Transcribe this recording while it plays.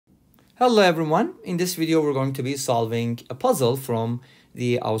Hello everyone, in this video we're going to be solving a puzzle from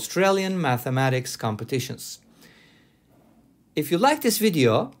the Australian mathematics competitions. If you like this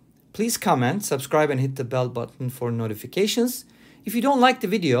video, please comment, subscribe and hit the bell button for notifications. If you don't like the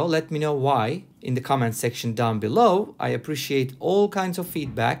video, let me know why in the comment section down below. I appreciate all kinds of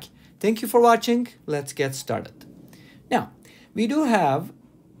feedback. Thank you for watching. Let's get started. Now, we do have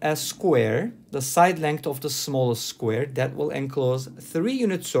a square, the side length of the smallest square that will enclose 3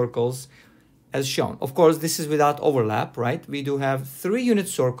 unit circles as shown. Of course, this is without overlap, right? We do have 3 unit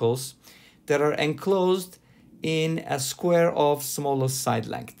circles that are enclosed in a square of smallest side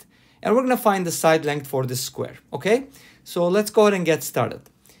length. And we're going to find the side length for this square, okay? So let's go ahead and get started.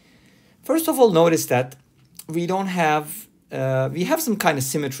 First of all, notice that we don't have, we have some kind of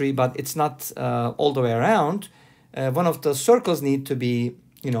symmetry, but it's not all the way around. One of the circles need to be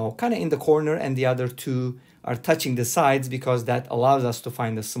kind of in the corner and the other two are touching the sides because that allows us to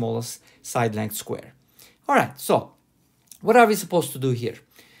find the smallest side length square. All right, so what are we supposed to do here?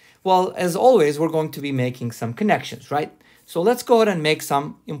 Well, as always, we're going to be making some connections, right? So let's go ahead and make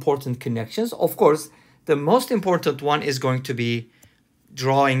some important connections. Of course, the most important one is going to be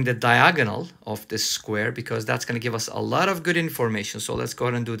drawing the diagonal of this square because that's going to give us a lot of good information. So let's go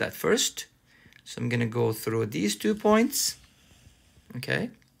ahead and do that first. So I'm going to go through these 2 points. Okay,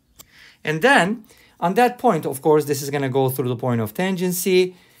 and then on that point, of course, this is going to go through the point of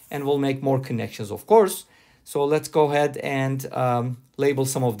tangency and we'll make more connections, of course. So let's go ahead and label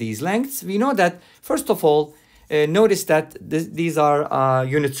some of these lengths. We know that, first of all, notice that these are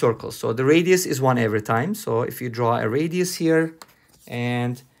unit circles. So the radius is 1 every time. So if you draw a radius here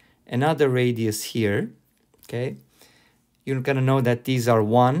and another radius here, okay, you're going to know that these are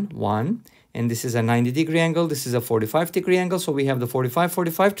 1, 1. And this is a 90-degree angle. This is a 45-degree angle. So we have the 45,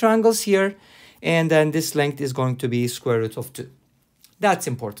 45 triangles here. And then this length is going to be square root of 2. That's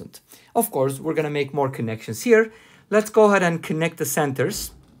important. Of course, we're going to make more connections here. Let's go ahead and connect the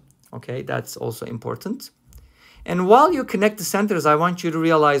centers. Okay, that's also important. And while you connect the centers, I want you to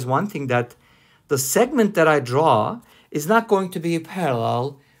realize one thing, that the segment that I draw is not going to be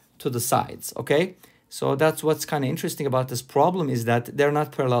parallel to the sides. Okay, so that's what's kind of interesting about this problem, is that they're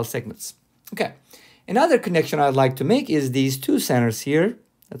not parallel segments. Okay, another connection I'd like to make is these 2 centers here.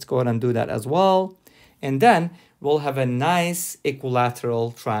 Let's go ahead and do that as well. And then we'll have a nice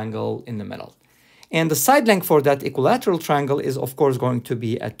equilateral triangle in the middle. And the side length for that equilateral triangle is, of course, going to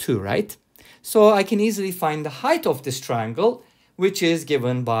be a 2, right? So I can easily find the height of this triangle, which is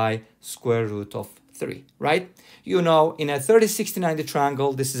given by square root of 3, right? You know, in a 30, 60, 90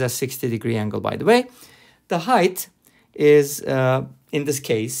 triangle, this is a 60-degree angle, by the way. The height is, in this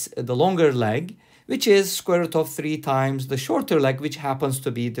case, the longer leg, which is square root of 3 times the shorter leg, which happens to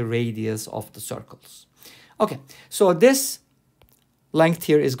be the radius of the circles. Okay, so this length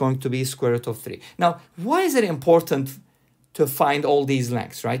here is going to be square root of 3. Now, why is it important to find all these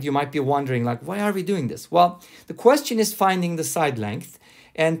lengths, right? You might be wondering, like, why are we doing this? Well, the question is finding the side length.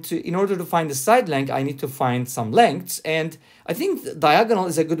 And in order to find the side length, I need to find some lengths. And I think the diagonal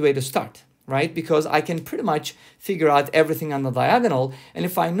is a good way to start, right? Because I can pretty much figure out everything on the diagonal. And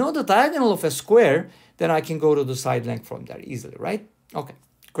if I know the diagonal of a square, then I can go to the side length from there easily, right? Okay,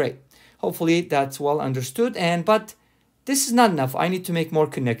 great. Hopefully that's well understood. But this is not enough. I need to make more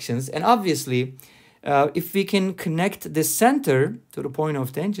connections. And obviously, if we can connect the center to the point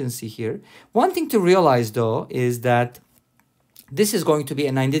of tangency here, one thing to realize though is that this is going to be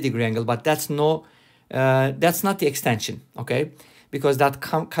a 90-degree angle, but that's not the extension, okay? Because that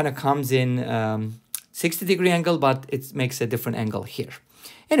kind of comes in 60-degree angle, but it makes a different angle here.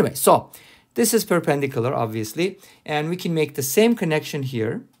 Anyway, so this is perpendicular, obviously, and we can make the same connection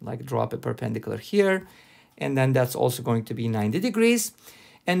here, like drop a perpendicular here, and then that's also going to be 90 degrees.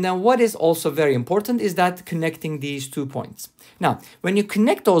 And then what is also very important is that connecting these 2 points. Now, when you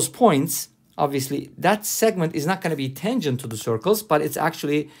connect those points, obviously that segment is not going to be tangent to the circles, but it's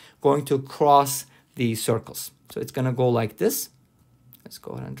actually going to cross the circles. So it's going to go like this. Let's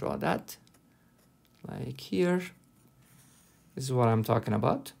go ahead and draw that, like here. This is what I'm talking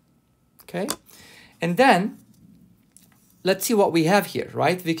about, okay? And then, let's see what we have here,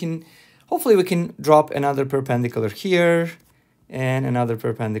 right? Hopefully we can drop another perpendicular here and another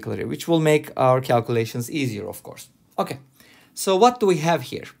perpendicular here, which will make our calculations easier, of course. Okay, so what do we have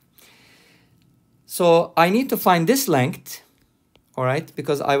here? So I need to find this length, all right?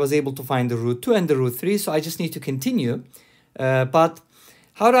 Because I was able to find the root 2 and the root 3, so I just need to continue. But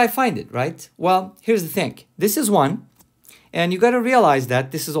how do I find it, right? Well, here's the thing. This is 1, and you got to realize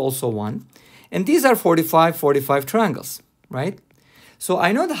that this is also 1. And these are 45, 45 triangles, right? So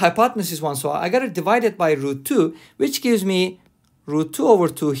I know the hypotenuse is 1, so I got to divide it by root 2, which gives me root 2 over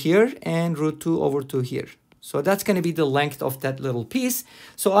 2 here, and root 2 over 2 here. So that's going to be the length of that little piece.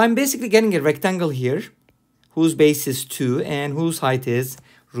 So I'm basically getting a rectangle here, whose base is 2 and whose height is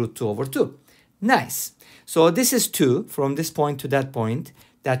root 2 over 2. Nice. So this is 2 from this point to that point.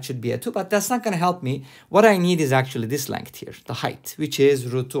 That should be a 2, but that's not going to help me. What I need is actually this length here, the height, which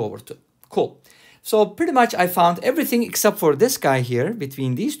is root 2 over 2. Cool. So pretty much I found everything except for this guy here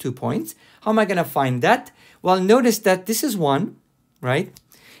between these 2 points. How am I going to find that? Well, notice that this is 1, right?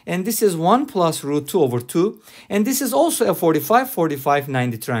 And this is 1 plus root 2 over 2. And this is also a 45, 45,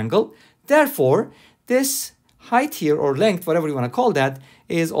 90 triangle. Therefore, this height here, or length, whatever you want to call that,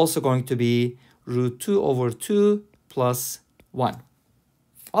 is also going to be root 2 over 2 plus 1.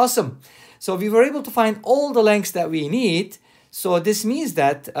 Awesome. So we were able to find all the lengths that we need. So this means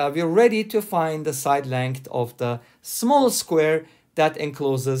that we're ready to find the side length of the small square that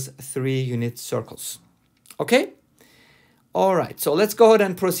encloses 3 unit circles. Okay? All right, so let's go ahead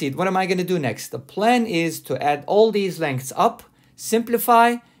and proceed. What am I going to do next? The plan is to add all these lengths up,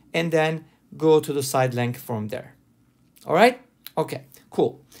 simplify, and then go to the side length from there. All right? Okay,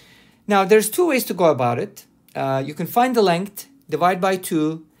 cool. Now, there's 2 ways to go about it. You can find the length, divide by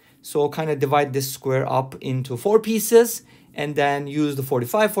 2, so kind of divide this square up into 4 pieces, and then use the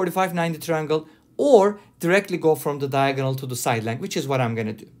 45, 45, 90 triangle, or directly go from the diagonal to the side length, which is what I'm going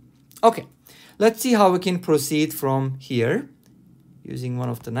to do. Okay, let's see how we can proceed from here, using one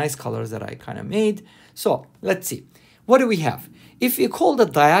of the nice colors that I kind of made. So, let's see. What do we have? If we call the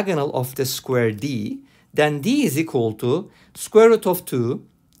diagonal of the square d, then d is equal to square root of 2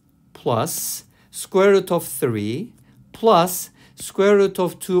 plus square root of 3 plus square root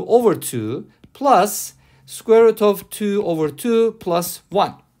of 2 over 2 plus square root of 2 over 2 plus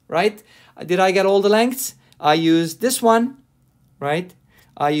 1, right? Did I get all the lengths? I used this one, right?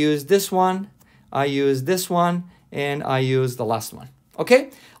 I used this one, I used this one, and I used the last one, okay?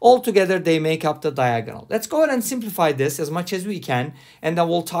 All together, they make up the diagonal. Let's go ahead and simplify this as much as we can, and then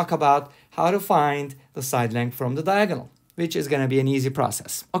we'll talk about how to find the side length from the diagonal, which is going to be an easy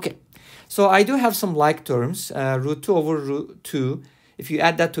process. Okay, so I do have some like terms, root 2 over root 2. If you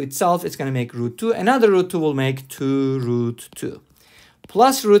add that to itself, it's going to make root 2. Another root 2 will make 2 root 2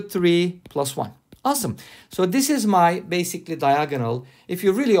 plus root 3 plus 1. Awesome. So this is my basically diagonal. If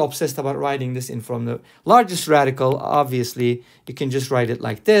you're really obsessed about writing this in from the largest radical, obviously you can just write it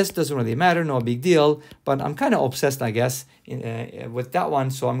like this. Doesn't really matter, no big deal. But I'm kind of obsessed, I guess, with that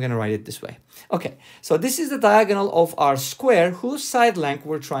one. So I'm going to write it this way. Okay, so this is the diagonal of our square whose side length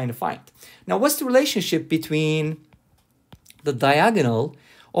we're trying to find. Now, what's the relationship between the diagonal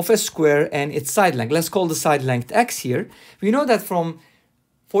of a square and its side length? Let's call the side length x here. We know that from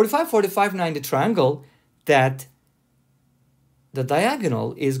 45, 45, 90 triangle that the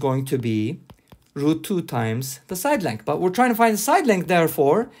diagonal is going to be root 2 times the side length. But we're trying to find the side length,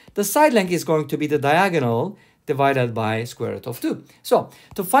 therefore, the side length is going to be the diagonal divided by square root of 2. So,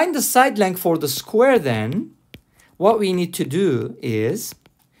 to find the side length for the square then, what we need to do is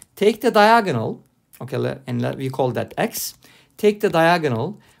take the diagonal, okay, we call that x, take the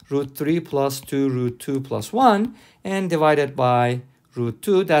diagonal, root 3 plus 2 root 2 plus 1, and divide it by root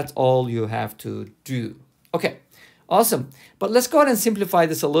 2. That's all you have to do. Okay, awesome. But let's go ahead and simplify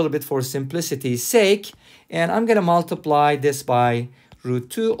this a little bit for simplicity's sake. And I'm going to multiply this by root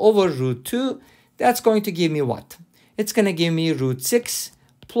 2 over root 2. That's going to give me what? It's going to give me root 6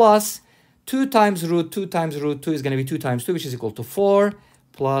 plus 2 times root 2 times root 2 is going to be 2 times 2, which is equal to 4,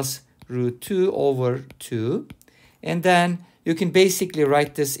 plus root 2 over 2. And then you can basically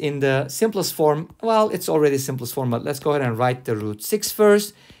write this in the simplest form. Well, it's already simplest form, but let's go ahead and write the root 6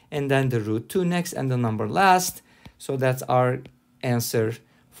 first, and then the root 2 next, and the number last. So that's our answer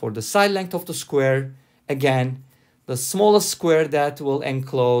for the side length of the square. Again, the smallest square that will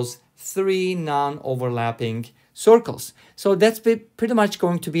enclose 3 non-overlapping circles. So that's pretty much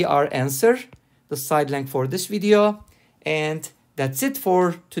going to be our answer, the side length for this video. And that's it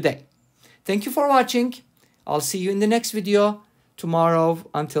for today. Thank you for watching. I'll see you in the next video tomorrow.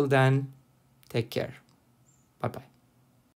 Until then, take care. Bye-bye.